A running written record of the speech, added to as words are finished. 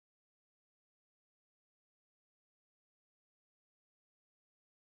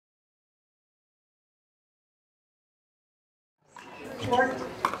Court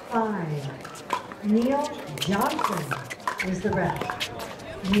 5. Neil Johnson is the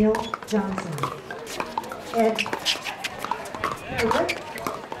ref. Neil Johnson. Ed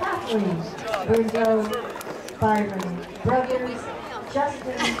Kathleen Bruno Byron. Brothers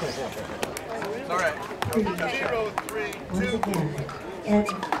Justin. All right. 0-3-2. Once again. Ed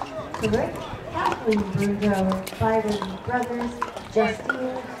Kathleen Bruno Byron. Brothers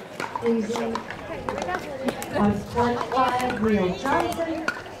Justine Easy. On Court 5, Neil Johnson,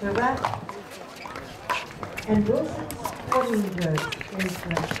 the ref, and Wilson Sporting Goods is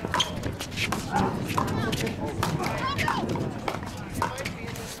the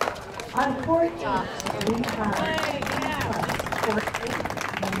on Court 8, we have Court 8,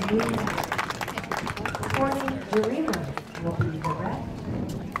 and Corny Dreamer will be the ref.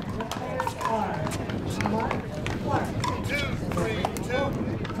 The players are Mark Clark,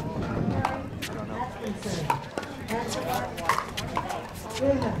 2-3-2. Atkinson, Angela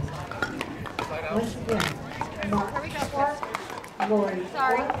Williams. Once again, Mark Clark, Lori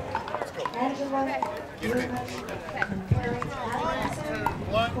Clark, Angela Williams, and Perry Atkinson.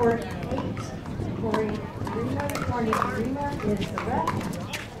 Court 8, Corey Dreamer, Corny Dreamer is the ref.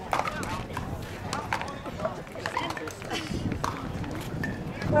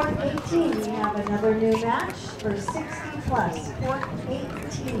 Court 18, we have another new match for 60 plus. Court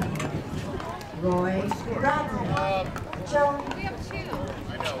 18. Roy Rodman, Joan,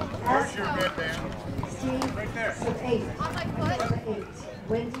 Steve, sub 8,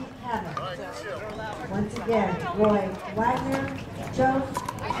 Wendy Cabot. Once again, Roy Wagner, Joan,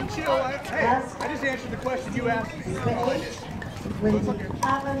 I just answered the question you asked me. sub 8, Wendy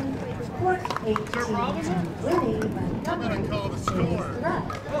Cabot, Court 18, and Winnie Montgomery is the ref.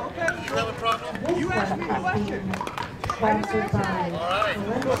 You have a problem? This You asked me the one question. is sponsored by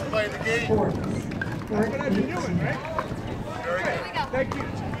Let's play the game. Sports. That's what I've been doing, right? Very good. Thank you.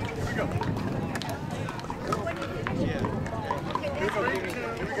 Here we go.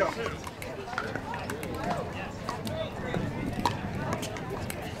 Here we go.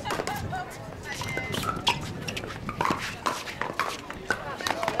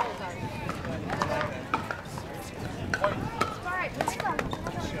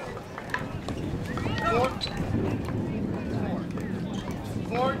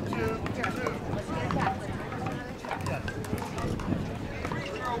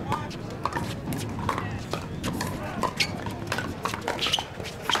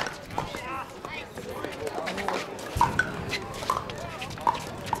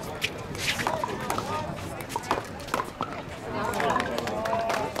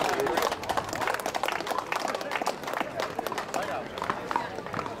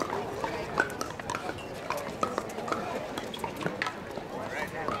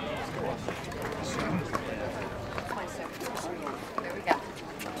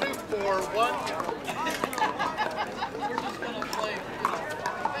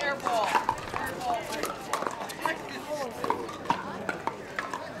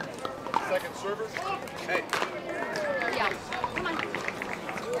 Second server. Hey. Yeah. Come on.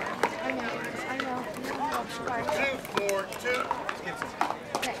 I know. 2-4-2.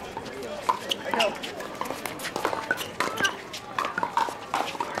 Okay. I go.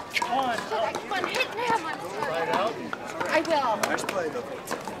 Come on, hit him. Right out. I will. Nice play, though.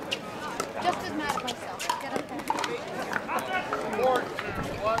 Just as mad at myself. Get up there.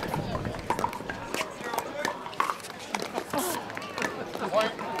 4-2-1.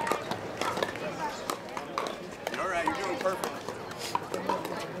 Point. All right, you're doing perfect.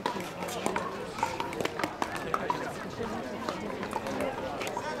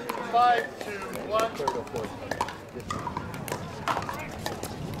 Five, two, one. Third or fourth.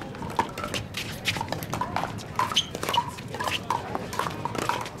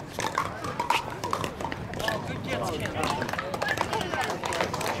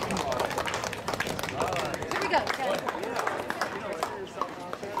 Here we go.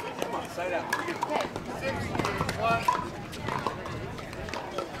 Side out. Okay. 6, 2, 1.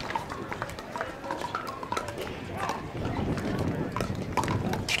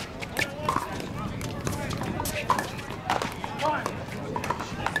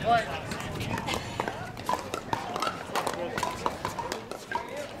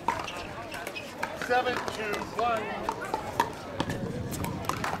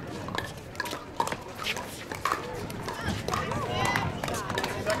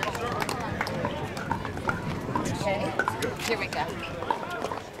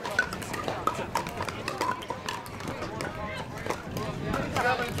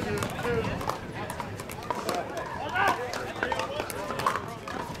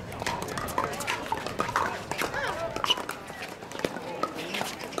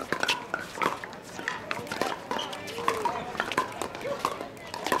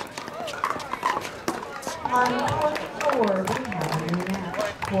 On court 4, we have a new match.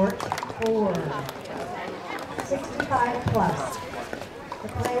 Court 4, 65 plus. The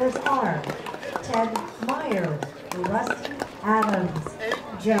players are Ted Myers, Rusty Adams,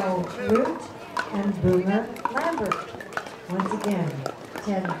 Joe Root, and Boomer Lambert. Once again,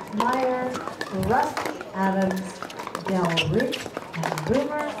 Ted Myers, Rusty Adams, Del Root, and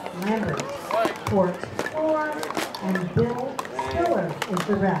Boomer Lambert. Court 4, and Bill Spiller is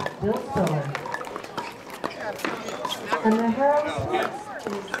the ref. Bill Spiller. And the Herald is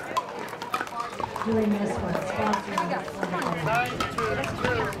doing this one, sponsoring this one. 9-2-2.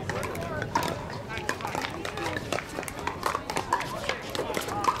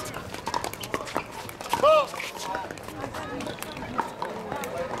 Ball.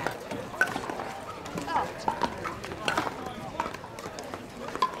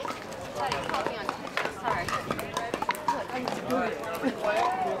 Sorry.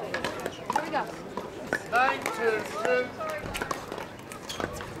 Here we go. 9-2-2.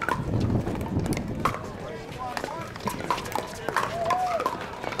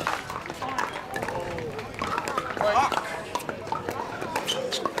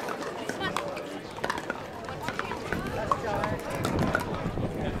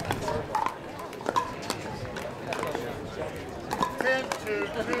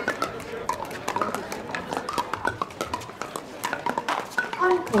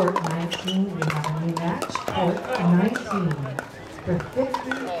 On court 19, we have a new match. Court 19 for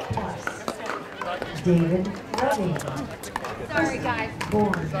 50 plus. David Redding. Sorry, guys.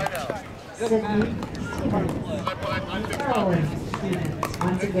 Born. Sydney Stevens. Carolyn Stevens.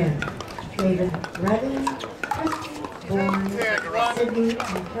 Once again, David Redding, Christy Born, Sydney,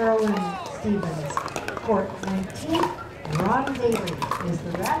 and Carolyn Stevens. Court 19, Ron Daly is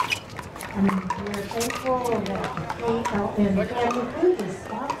the ref. And we are thankful that the KLN Family Food is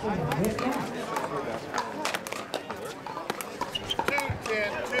sponsoring this match.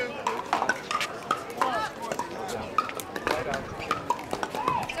 2-10-2.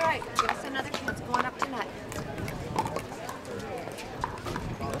 It's all right. Give us another chance going up to net.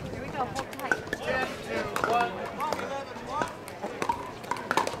 Here we go. Hold tight. 10-2-1.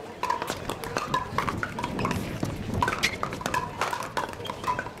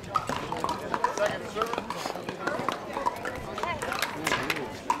 Second serve.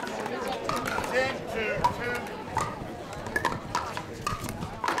 10-2-2.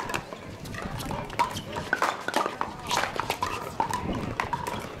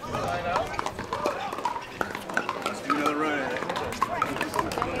 Line out. Let's do another run at it.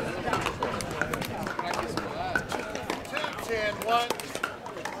 2-10-1.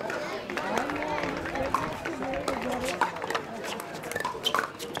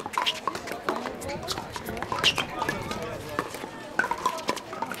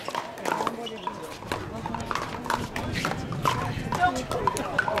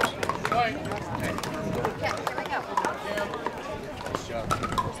 Right. Yeah, here we go.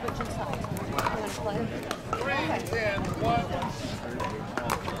 We're switching sides. You want to play? 3-10-1.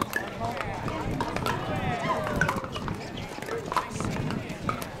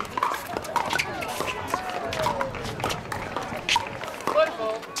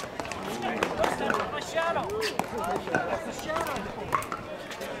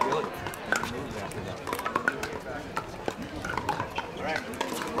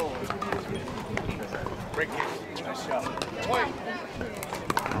 Break it. Nice shot. Point.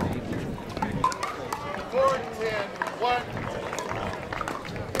 4-10-1.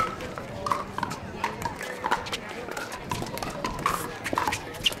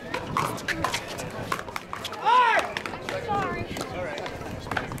 Sorry.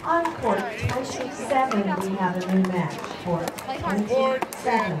 On court 27, we have a new match. Court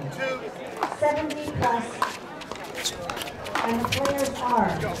 27, 70 plus. And the players are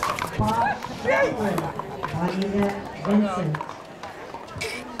Bob Franklin, Juanita Vincent,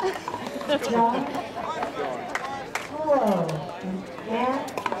 John Tulo, and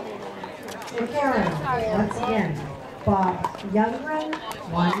McCarran. Once again, Bob Youngren,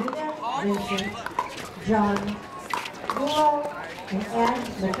 Juanita Vincent, John Tulo, and Ann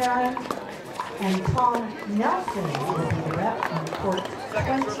McCarran, and Tom Nelson will be the rep on court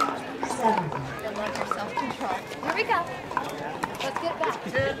 27. You'll learn your self-control. Here we go. Let's get back.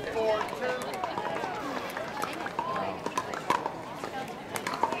 10-4-2.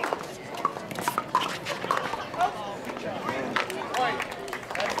 White.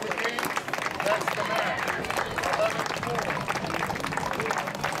 That's the game. That's the match. 11-4.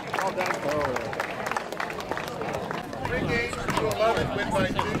 All done. 3 games to 11, win by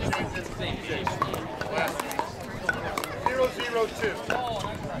 2 changes. Last 0-0-2.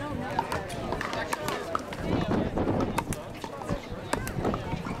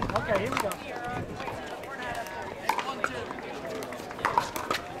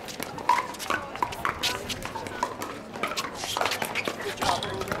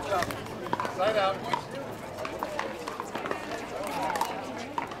 Side out.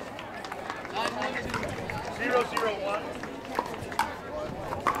 0-0-1.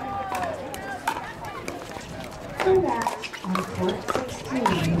 Two match on court 16.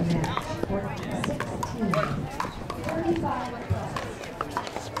 Match court 16. 35 plus.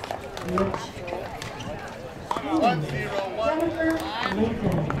 Rich. Jennifer-Bagley.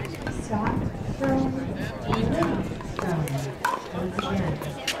 Scott Stone. Lynn Stone. Once again.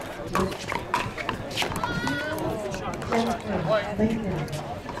 Rich. Jennifer-Bagley.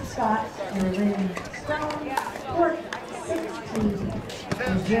 Scott and Lynn Stone. Court 16.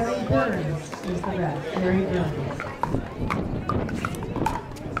 And Jerry Burns is the ref. Jerry Burns.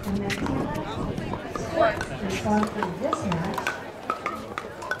 And then Sports is sponsoring this match.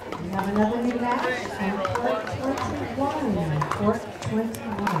 We have another new match on court 21. Court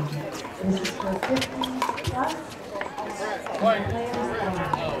 21. This is for 50 plus. And the players are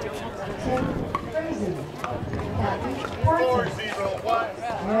Tim Crazy, Kathy Porter, 4-0-1.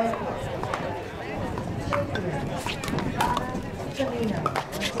 Red Shaker, Tamino,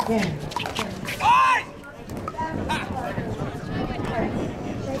 once again.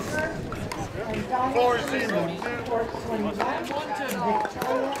 Shaker and Donald 4-0-2. Court 21, and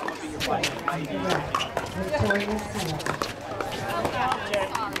Victoria Seal, Victoria Seal.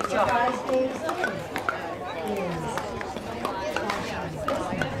 Surprise Days is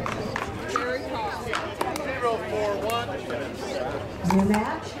 0-4-1. new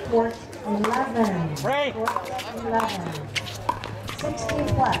match, court 11. Court 11. 16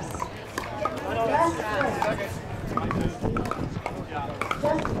 plus. Last break.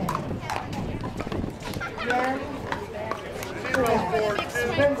 Justin. Jen.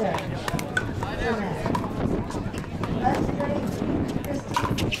 Brenda. Bennett. Let's break. Christy.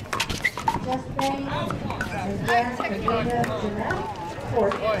 Justin. And Jen. Brenda. Jeanette.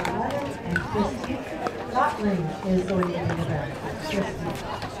 Court 11. And Christy. Gottling is going to be the back. Christy.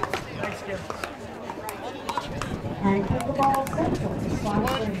 And Pickleball Central is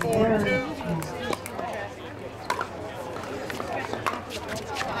sponsoring their match.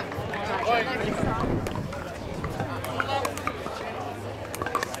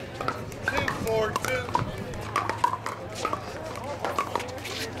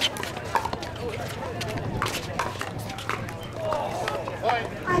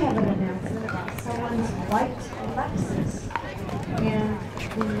 I have an announcement about someone's white Lexus, and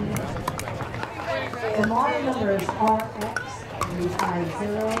the model number is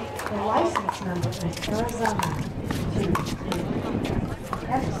RX350. The license number is Arizona 2.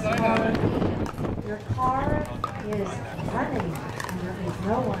 Your car is running, and there is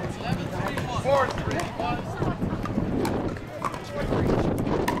no one driving. 4-3-1.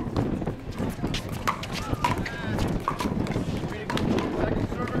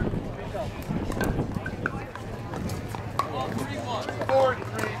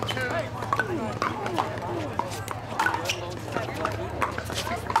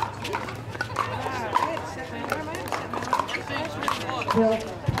 Will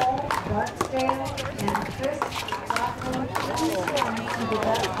Paul Barksdale and Chris Gottlieb please stand to the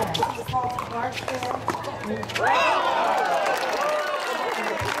left desk? Paul Barksdale and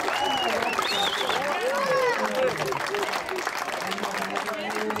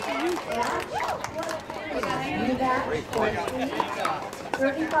new match for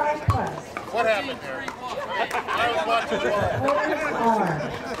 35 plus. What happened there? I was watching the ball.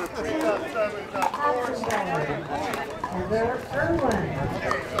 Players are Heather Irwin,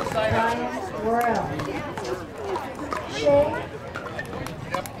 Ryan Worrell, Shay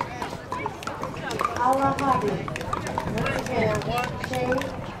Al-Habi, once again, Shay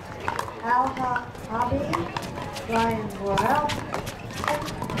Al-Habi, Ryan Worrell, and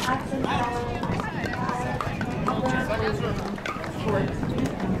Hudson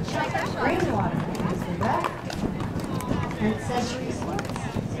Rainwater is the back. Accessories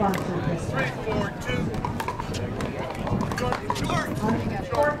sponsored this one. 3-4-2. On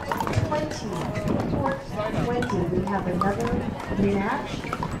court 20, we have another rematch.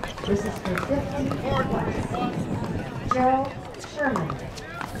 This is for 50 plus. Gerald Sherman,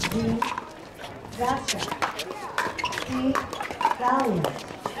 Dean Zasek, Steve Valiant,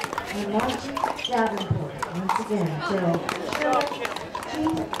 and Margie Davenport. Once again, Gerald Sherman,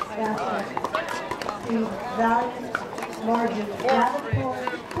 Dean Zasek, Steve Valiant, Margie Davenport,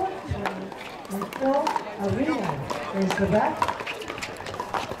 Court 20, and Phil Arena is the ref.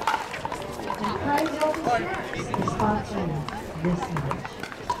 And Kaiser Snacks is sponsoring this match.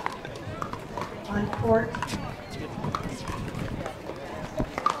 On court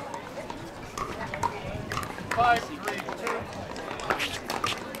 5-3-2.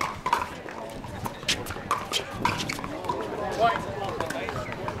 White.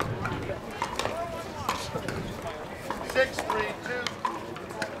 6-3-2.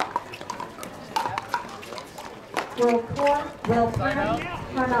 Lucore, Wilfred,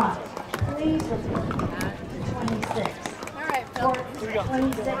 Carnot. Please report to 26. All right, Phil. Court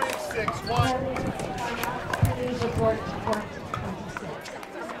 26. 3-6-1. Please report to court 26.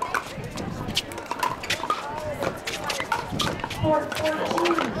 Court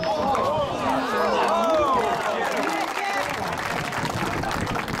 14.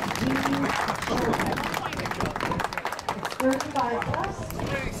 35 plus.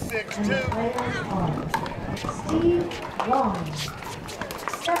 3-6-2. And the players are Steve Long,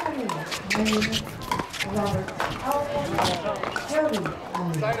 Stephanie Lane, Robert Elliott, Jody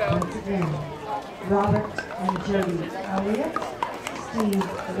Elliott. Once again, Robert and Jody Elliott, Steve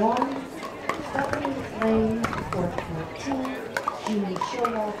Long, Stephanie Lane, Court 14, Julie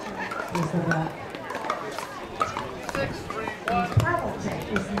Showalter is the rep. 6-3-1. Hamilton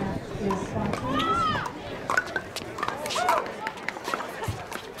is sponsoring this match.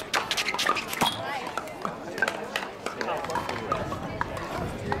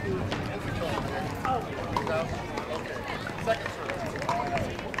 Second serve.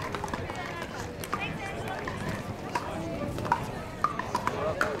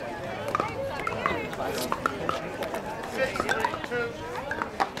 6-3-2.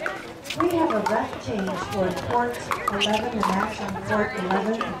 We have a ref change for Court 11, the match on Court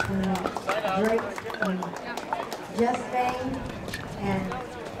 11 between Drake and Jehovskiy and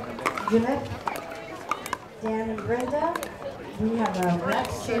Bennett, Dan and Brenda. We have a ref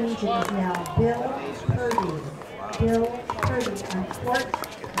change. It is now Bill Purdy. Bill Purdy on Court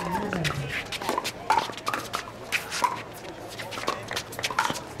 11.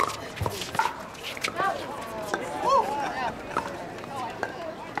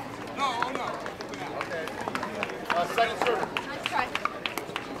 Second serve. Nice try.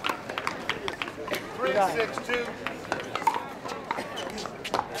 3-6-2.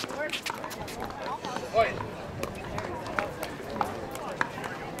 White.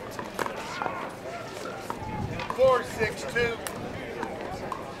 4-6-2.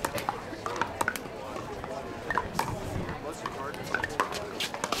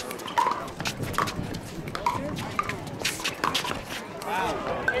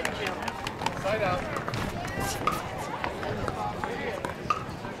 Side out.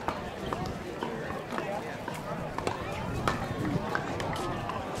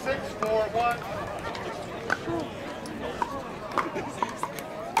 6-4-1.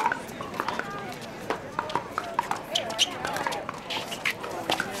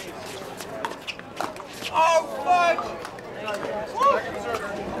 Oh, fudge! Second serve.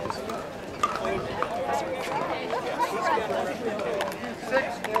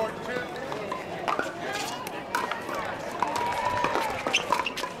 6-4-2.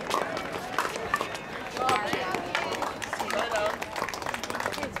 Side out.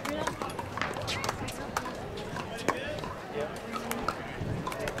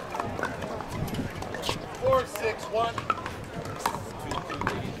 4-6-1.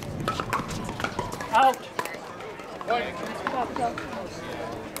 Out. White.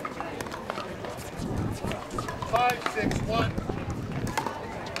 5-6-1.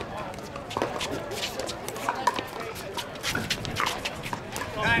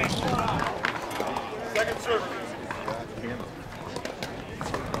 Nice. Second serve.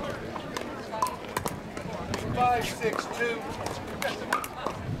 5-6-2.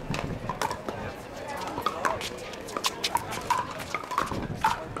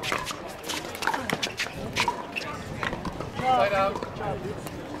 Side out.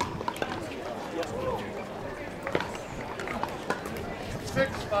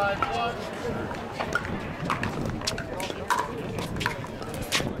 6-5-1.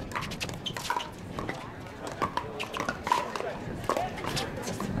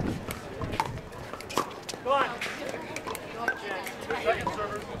 Go on. Second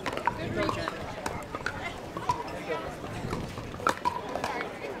server.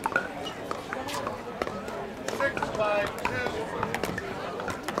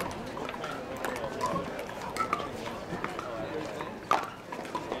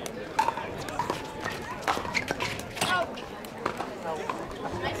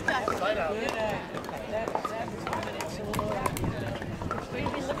 Nice cut. Side out.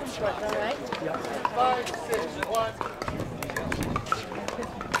 We've been looking for it, all right? 5-6-1.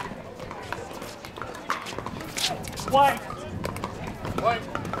 White. White.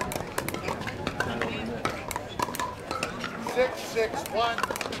 6-6-1.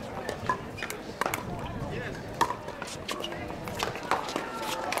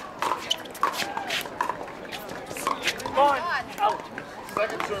 Go on.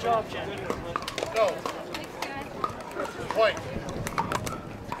 job, Jen. No. White.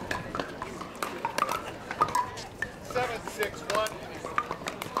 7-6-1.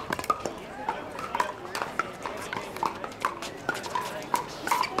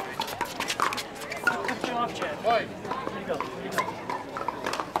 Good job, Jen. White. Here you go. Here you go.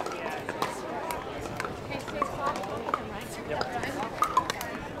 Yep.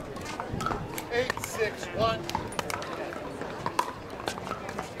 8-6-1.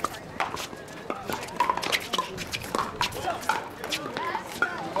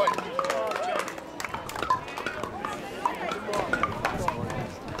 White.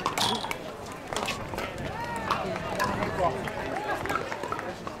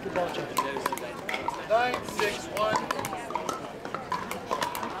 Good ball, Jen. 9-6-1.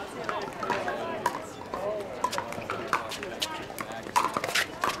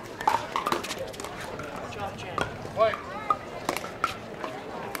 Good job, Jen. White.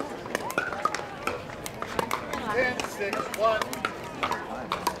 10-6-1.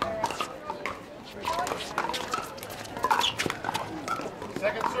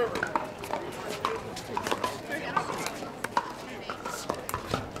 Second server.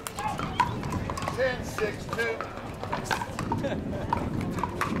 10-6-2.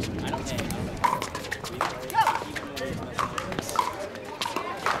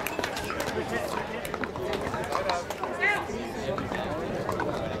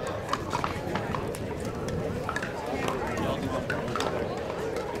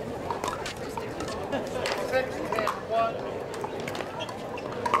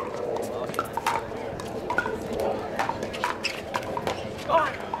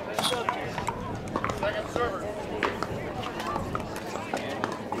 Second server.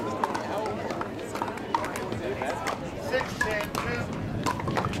 6-10-2.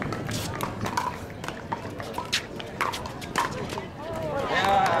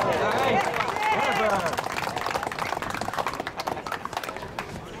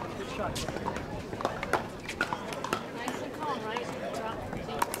 Good shot, Jen. Nice and calm, right? Drop.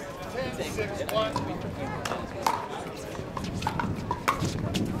 10-6-1.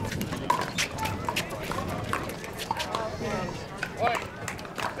 White.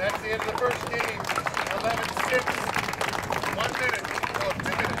 That's the end of the first game. 11-6. 1 minute. Oh, 2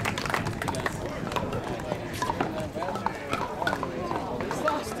 minutes.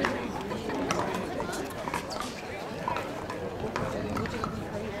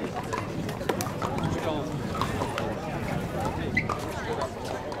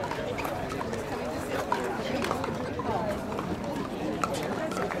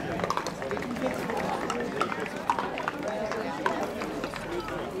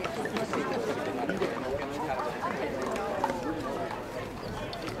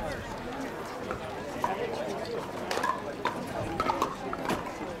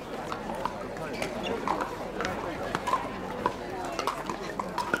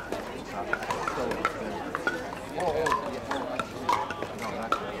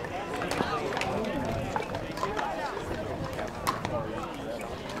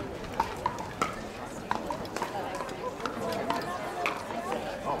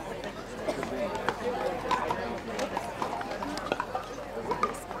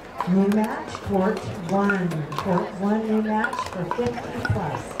 New match, Court 1. Court 1 new match for 50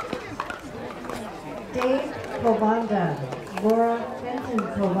 plus. Dave Covanda, Laura Benton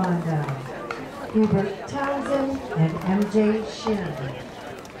Covanda, Hubert Townsend, and MJ Shin.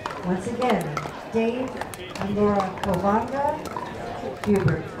 Once again, Dave and Laura Covanda,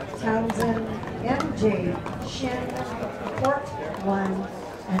 Hubert Townsend, MJ Shin, Court 1,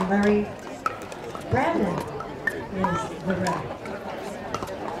 and Larry Brandon is the rep.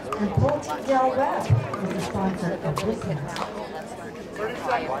 And Pulte Del Webb is the sponsor of this match. 30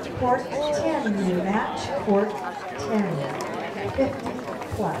 seconds. Court 10 new match, Court 10, 50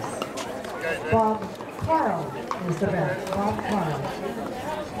 plus. Bob Carl is the ref, Bob Carl.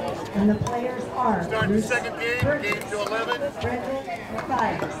 And the players are Start the Bruce second game, Burgess, game to 11. Brendan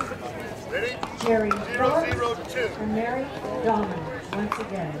Mathias, Ready? Jerry 0-0-2. and Mary Dominant. Once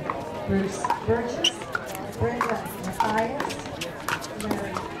again, Bruce Burgess, Brenda Mathias,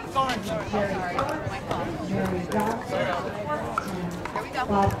 Mary Jerry Mary Johnson, and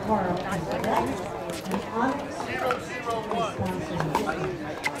Bob Carl is the ref, and Onyx 0-0-1.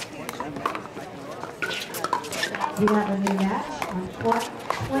 We have a new match on Court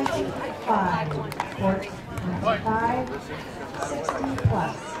 25. Court 25, 60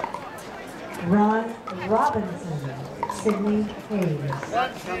 plus. Ron Robinson, Sydney Hayes.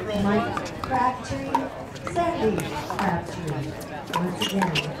 Mike Crabtree, Sandy Crabtree. Once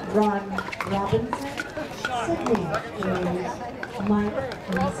again, Ron Robinson, Sydney Hayes, Mike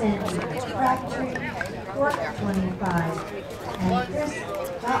and Sandy Crabtree, Court 25, and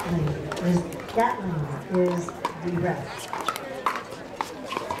Chris Gatling is the ref.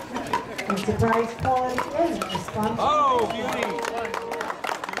 Enterprise Quality is responsible. Oh, beauty!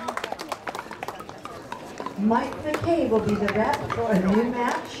 Mike McKay will be the ref for a new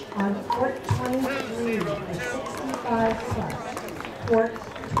match on Court 23, a 65 plus. Court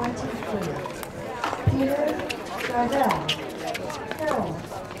 23. Peter Gardell,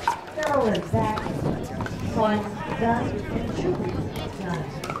 Carolyn Bagley, Sean Dunn, and Julie Dunn.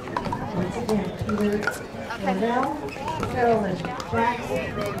 Once again, Peter Gardell, Carolyn Bagley,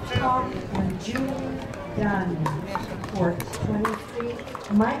 Tom, and Julie Dunn. Court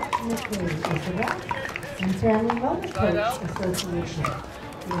 23. Mike McKay is the ref. And Family Motorsports Association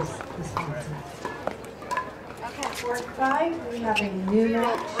is the sponsor. Court 5, we have a new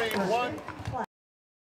match.